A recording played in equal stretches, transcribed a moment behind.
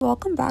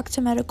welcome back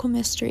to Medical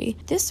Mystery.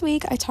 This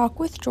week I talk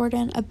with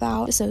Jordan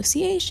about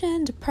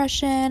dissociation,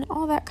 depression,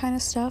 all that kind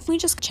of stuff. We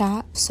just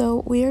chat,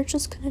 so we're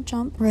just gonna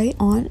jump right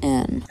on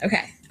in.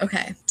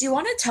 Okay. Do you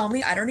want to tell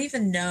me? I don't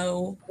even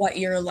know what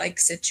your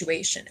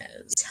situation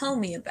is. Tell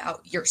me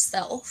about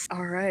yourself.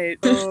 All right.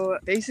 So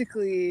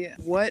basically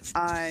what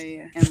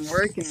I am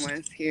working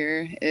with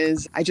here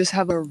is I just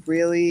have a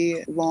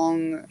really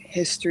long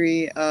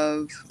history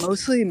of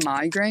mostly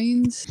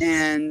migraines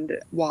and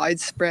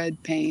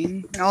widespread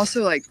pain, and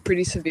also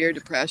pretty severe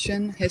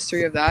depression,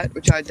 history of that,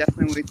 which I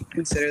definitely would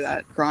consider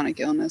that chronic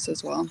illness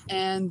as well.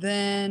 And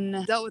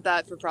then dealt with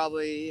that for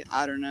probably,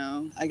 I don't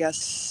know, I guess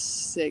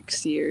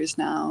 6 years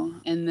now.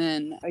 And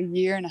then a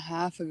year and a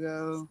half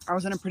ago, I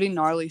was in a pretty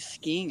gnarly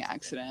skiing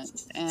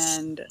accident,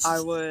 and I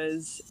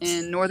was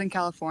in Northern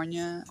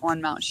California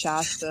on Mount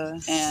Shasta,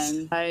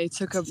 and I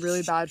took a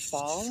really bad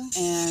fall,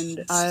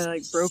 and I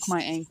broke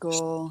my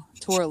ankle,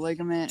 tore a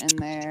ligament in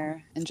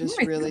there, and just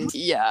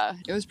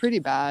it was pretty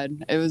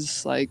bad. It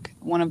was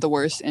one of the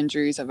worst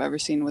injuries I've ever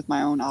seen with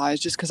my own eyes,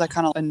 just because I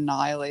kind of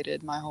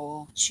annihilated my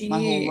whole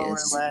lower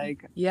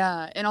leg.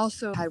 Yeah, and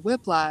also had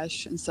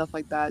whiplash and stuff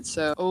like that.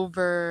 So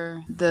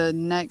over the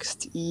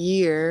next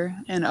year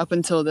and up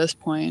until this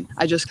point,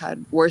 I just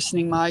had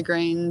worsening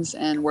migraines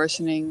and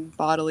worsening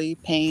bodily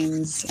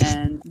pains,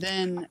 and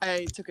then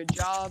I took a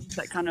job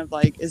that kind of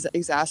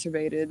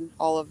exacerbated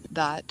all of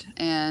that.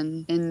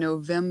 And in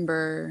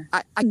November,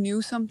 I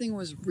knew something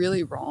was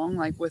really wrong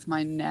with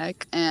my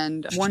neck,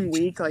 and one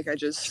week I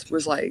just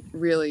was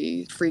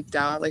really freaked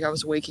out. I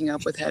was waking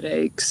up with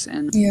headaches,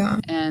 and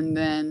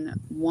then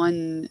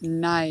one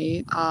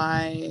night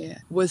I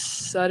was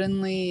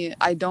suddenly,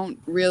 I don't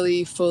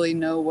really fully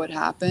know what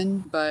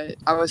happened, but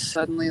I was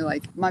suddenly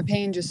my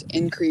pain just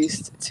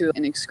increased to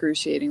an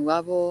excruciating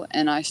level,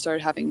 and I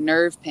started having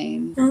nerve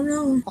pain. Oh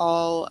no.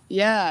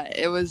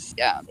 It was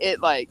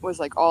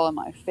all in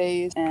my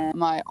face and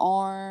my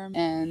arm,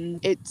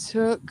 and it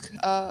took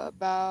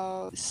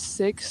about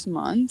 6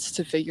 months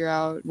to figure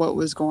out what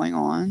was going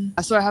on.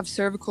 So I have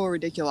cervical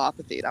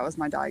radiculopathy. That was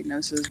my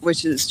diagnosis,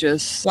 which is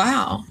just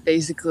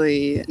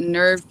basically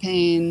nerve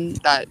pain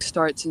that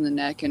starts in the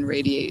neck and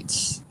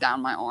radiates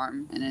down my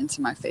arm and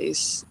into my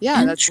face.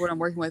 Yeah, that's what I'm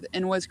working with.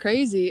 And what's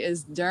crazy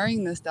is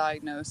during this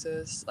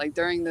diagnosis,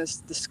 during this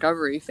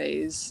discovery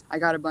phase, I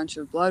got a bunch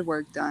of blood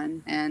work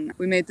done, and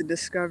we made the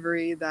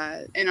discovery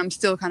that, and I'm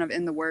still kind of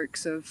in the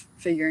works of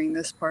figuring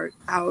this part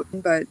out,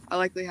 but I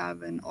likely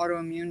have an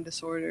autoimmune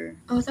disorder.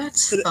 Oh,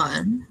 that's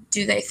fun.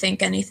 Do they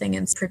think anything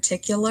in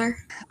particular?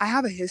 I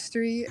have a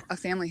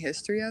family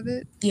history of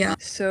it. Yeah.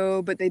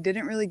 So, but they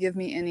didn't really give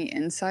me any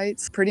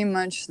insights. Pretty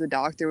much the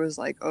doctor was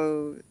like,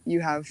 oh, you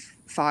have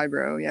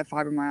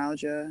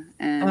fibromyalgia.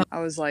 And I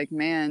was like,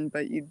 man,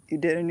 but you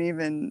didn't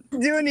even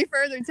do any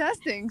further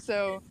testing.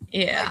 So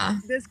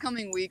this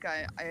coming week,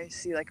 I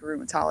see a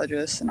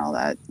rheumatologist and all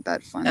that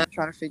fun,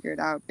 try to figure it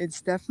out.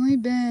 It's definitely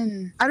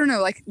been, I don't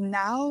know,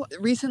 now,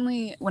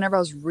 recently, whenever I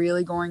was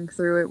really going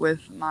through it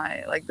with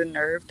my, the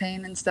nerve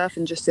pain and stuff,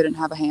 and just didn't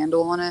have a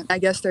handle on it, I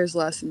guess there's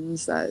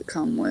lessons that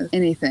come with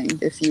anything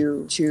if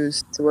you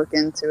choose to look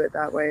into it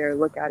that way or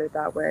look at it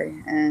that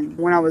way. And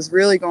when I was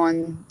really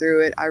going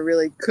through it, I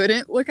really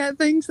couldn't look at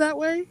things that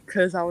way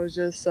because I was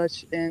just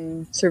such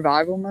in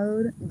survival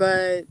mode.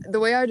 But the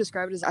way I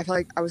describe it is I feel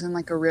like I was in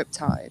a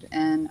riptide,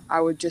 and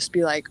I would just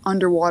be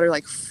underwater,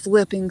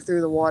 flipping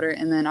through the water,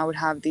 and then I would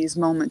have these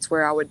moments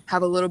where I would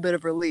have a little bit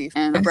of relief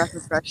and a breath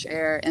of fresh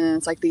air, and then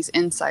it's these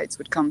insights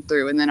would come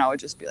through, and then I would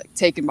just be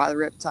taken by the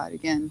riptide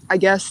again. I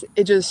guess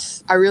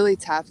I really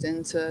tapped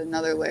into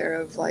another layer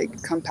of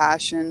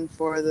compassion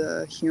for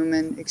the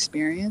human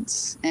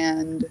experience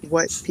and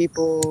what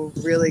people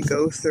really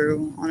go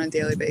through on a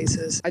daily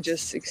basis. I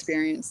just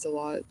experienced a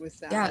lot with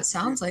that. Yeah, it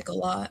sounds like a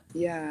lot.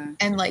 Yeah.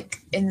 And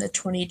in the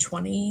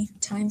 2020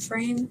 time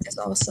frame is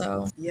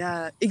also.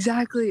 Yeah,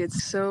 exactly.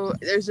 It's so,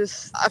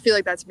 I feel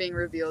like that's being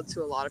revealed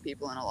to a lot of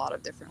people in a lot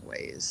of different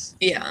ways.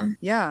 Yeah.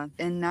 Yeah.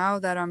 And now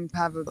that I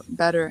have a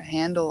better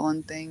handle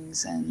on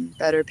things and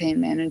better pain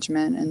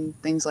management and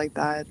things like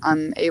that,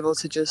 I'm able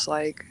to just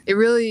it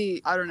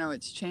really, I don't know,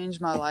 it's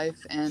changed my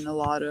life in a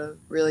lot of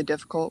really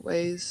difficult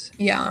ways.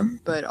 Yeah.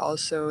 But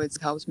also it's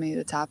helped me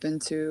to tap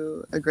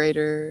into a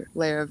greater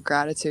layer of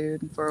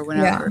gratitude for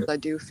whenever I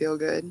do feel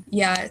good.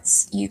 Yeah,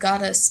 you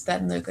gotta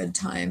spend the good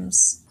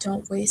times.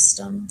 Don't waste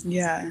them.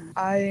 Yeah.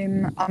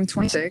 I'm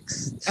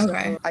 26.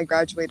 So I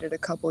graduated a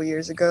couple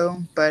years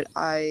ago, but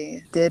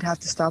I did have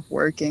to stop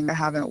working. I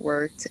haven't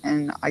worked,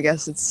 and I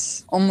guess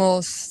it's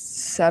almost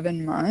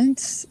 7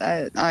 months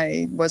that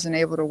I wasn't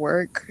able to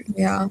work.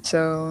 Yeah.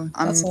 So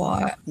that's a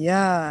lot.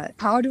 Yeah.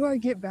 How do I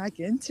get back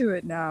into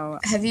it now?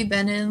 Have you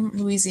been in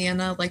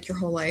Louisiana your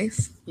whole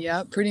life?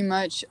 Yeah, pretty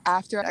much.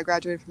 After I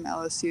graduated from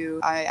LSU,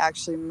 I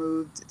actually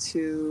moved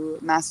to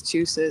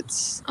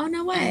Massachusetts. Oh,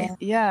 no way.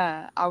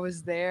 Yeah, I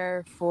was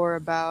there for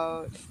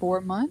about 4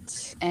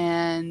 months,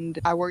 and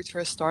I worked for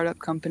a startup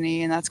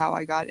company, and that's how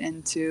I got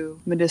into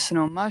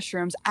medicinal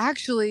mushrooms.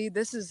 Actually,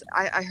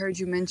 I heard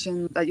you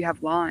mention that you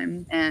have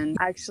Lyme, and And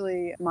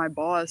actually, my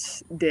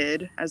boss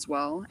did as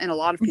well. And a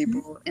lot of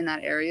people in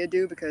that area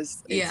do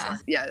because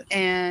it's, yeah.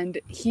 And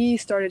he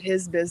started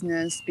his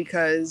business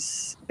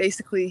because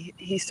basically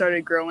he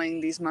started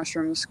growing these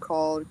mushrooms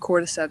called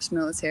Cordyceps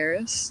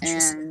militaris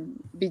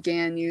and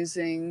began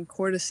using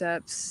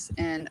cordyceps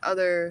and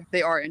other,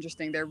 they are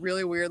interesting. They're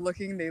really weird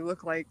looking. They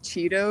look like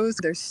Cheetos.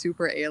 They're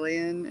super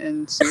alien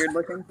and weird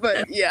looking.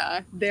 But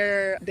yeah,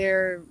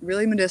 they're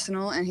really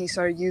medicinal, and he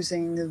started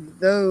using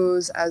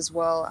those as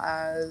well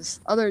as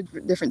other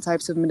different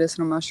types of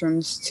medicinal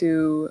mushrooms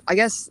to, I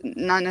guess,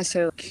 not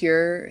necessarily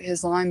cure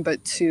his Lyme,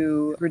 but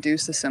to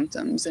reduce the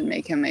symptoms and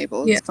make him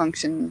able to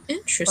function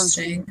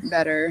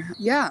better.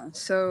 Yeah,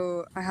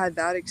 so I had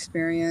that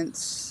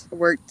experience.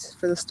 Worked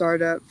for the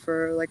startup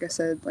for, like I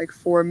said, like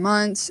 4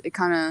 months. It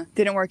kind of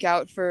didn't work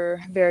out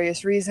for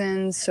various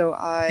reasons, so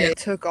I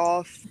took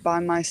off by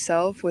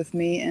myself with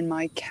me and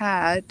my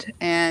cat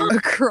and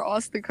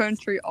across the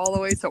country all the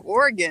way to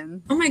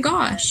Oregon. Oh my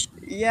gosh.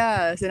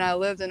 Yes, and I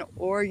lived in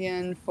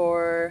Oregon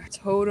for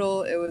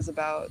total, it was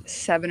about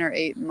 7 or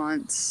 8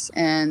 months,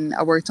 and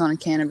I worked on a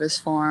cannabis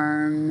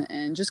farm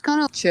and just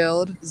kind of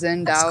chilled,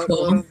 zenned out a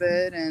little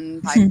bit,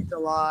 and hiked a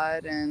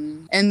lot,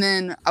 and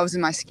then I was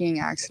in my skiing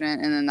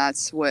accident, and then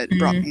that's what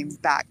brought me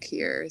back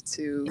here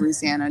to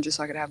Louisiana, just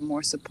so I could have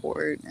more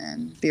support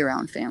and be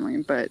around family.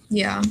 But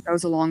that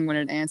was a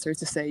long-winded answer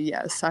to say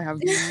yes, I have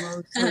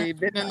mostly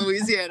been in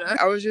Louisiana.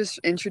 I was just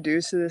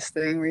introduced to this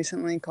thing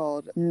recently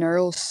called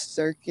neural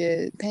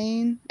circuit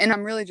pain, and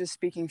I'm really just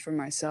speaking for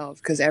myself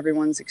because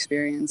everyone's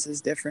experience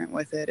is different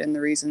with it and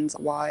the reasons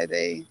why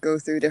they go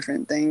through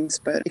different things.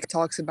 But it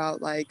talks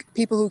about like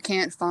people who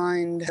can't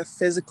find a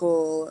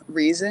physical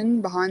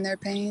reason behind their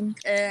pain,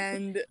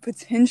 and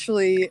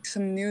potentially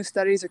some new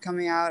studies are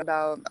coming out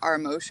about our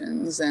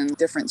emotions and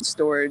different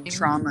stored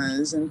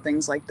traumas and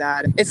things like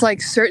that. It's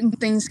like certain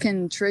things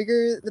can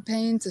trigger the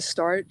pain to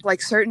start,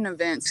 like certain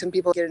events. Some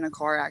people get in a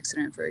car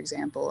accident, for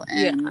example,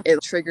 and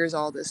it triggers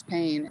all this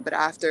pain, but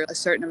after a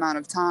certain amount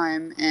of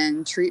time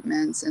and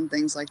treatments and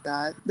things like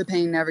that, the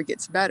pain never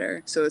gets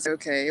better. So it's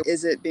okay,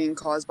 is it being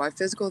caused by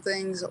physical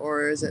things,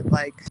 or is it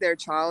like their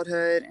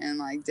childhood and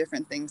like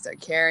different things they're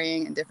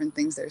carrying and different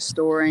things they're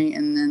storing,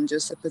 and then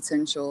just the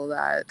potential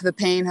that the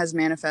pain has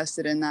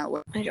manifested in that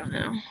way? I don't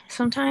know.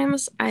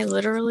 Sometimes I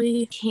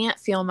literally can't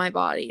feel my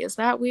body. Is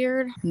that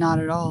weird? Not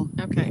at all.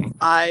 Okay.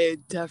 I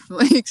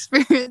definitely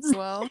experience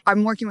well.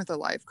 I'm working with a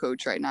life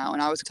coach right now,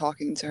 and I was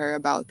talking to her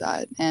about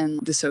that and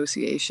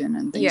dissociation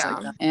and things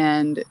like that.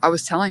 And I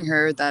was telling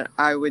her that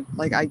I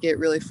get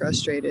really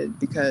frustrated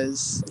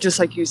because, just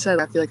like you said,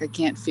 I feel like I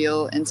can't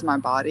feel into my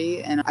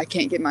body and I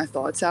can't get my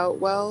thoughts out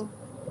well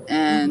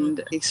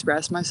and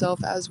express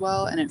myself as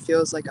well, and it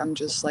feels like I'm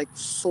just like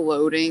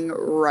floating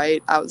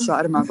right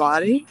outside of my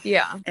body.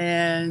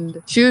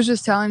 And she was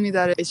just telling me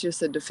that it's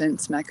just a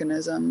defense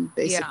mechanism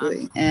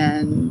basically,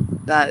 and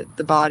that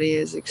the body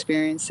is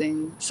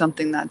experiencing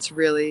something that's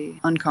really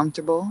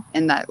uncomfortable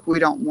and that we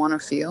don't want to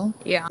feel.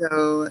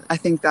 So I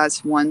think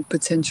that's one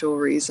potential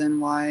reason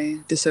why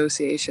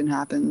dissociation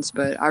happens,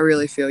 but I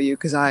really feel you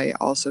because I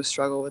also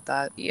struggle with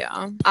that.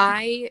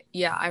 I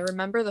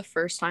remember the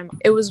first time.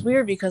 It was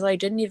weird because I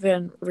didn't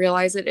even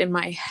realize it in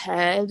my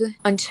head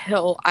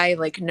until I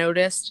like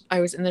noticed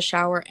I was in the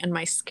shower and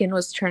my skin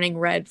was turning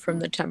red from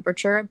the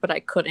temperature, but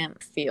I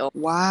couldn't feel.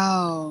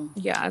 Wow.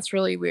 Yeah, it's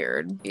really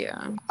weird.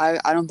 I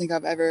don't think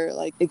I've ever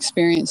like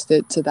experienced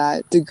it to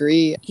that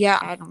degree.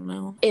 I don't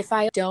know. If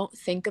I don't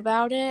think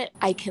about it,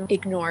 I can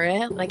ignore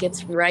it. Like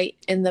it's right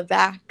in the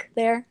back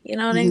there. You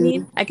know what I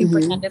mean? I can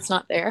pretend it's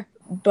not there.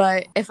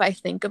 But if I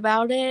think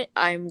about it,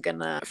 I'm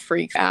gonna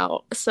freak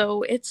out.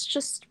 So it's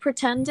just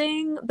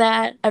pretending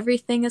that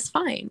everything is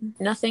fine.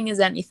 Nothing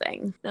is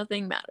anything.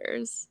 Nothing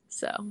matters.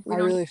 So I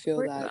really feel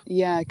that.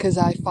 Yeah, because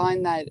I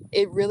find that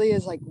it really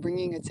is like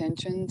bringing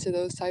attention to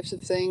those types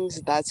of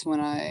things. That's when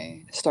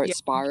I start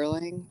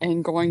spiraling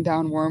and going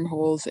down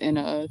wormholes in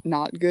a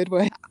not good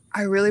way.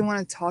 I really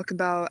want to talk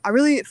about,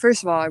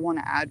 first of all, I want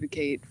to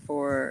advocate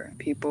for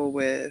people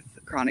with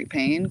chronic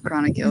pain,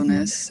 chronic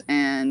illness,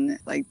 and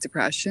like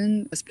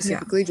depression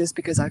specifically, just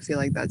because I feel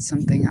like that's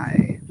something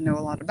I know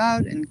a lot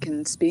about and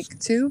can speak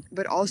to.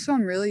 But also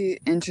I'm really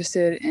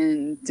interested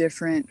in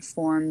different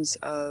forms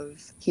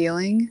of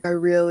healing. I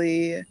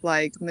really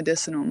like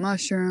medicinal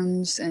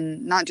mushrooms,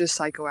 and not just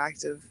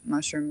psychoactive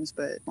mushrooms,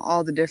 but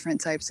all the different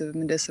types of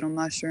medicinal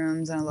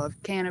mushrooms. And I love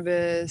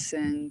cannabis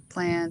and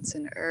plants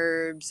and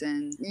herbs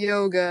and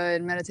yoga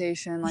and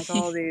meditation, like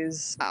all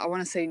these, I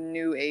want to say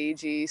new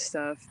agey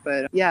stuff,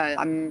 but yeah,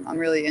 I'm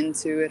really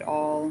into it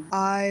all.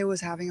 I was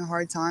having a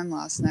hard time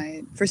last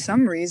night for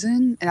some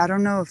reason, and I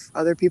don't know if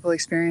other people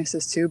experience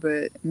this too,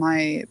 but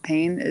my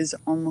pain is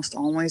almost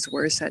always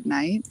worse at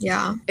night.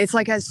 Yeah. It's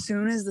like as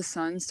soon as the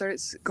sun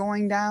starts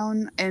going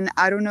down, and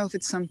I don't know if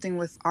it's something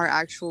with our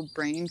actual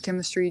brain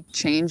chemistry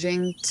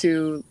changing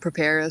to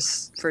prepare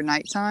us for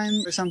nighttime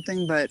or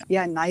something, but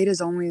yeah, night is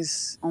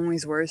always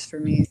worse for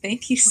me.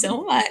 Thank you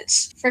so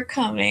much for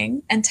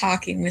coming and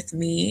talking with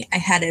me. I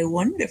had a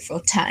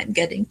wonderful time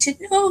getting to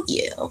know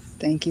you.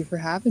 Thank you for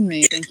having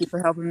me. Thank you for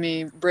helping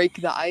me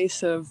break the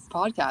ice of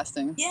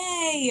podcasting.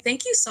 Yay!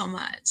 Thank you so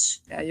much.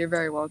 Yeah, you're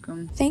very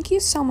welcome. Thank you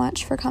so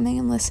much for coming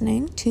and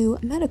listening to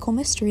Medical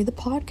Mystery, the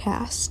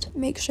podcast.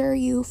 Make sure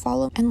you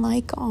follow and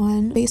like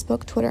on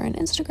Facebook, Twitter, and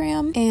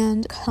Instagram,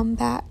 and come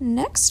back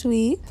next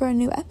week for a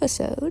new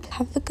episode.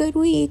 Have a good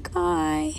week. Bye.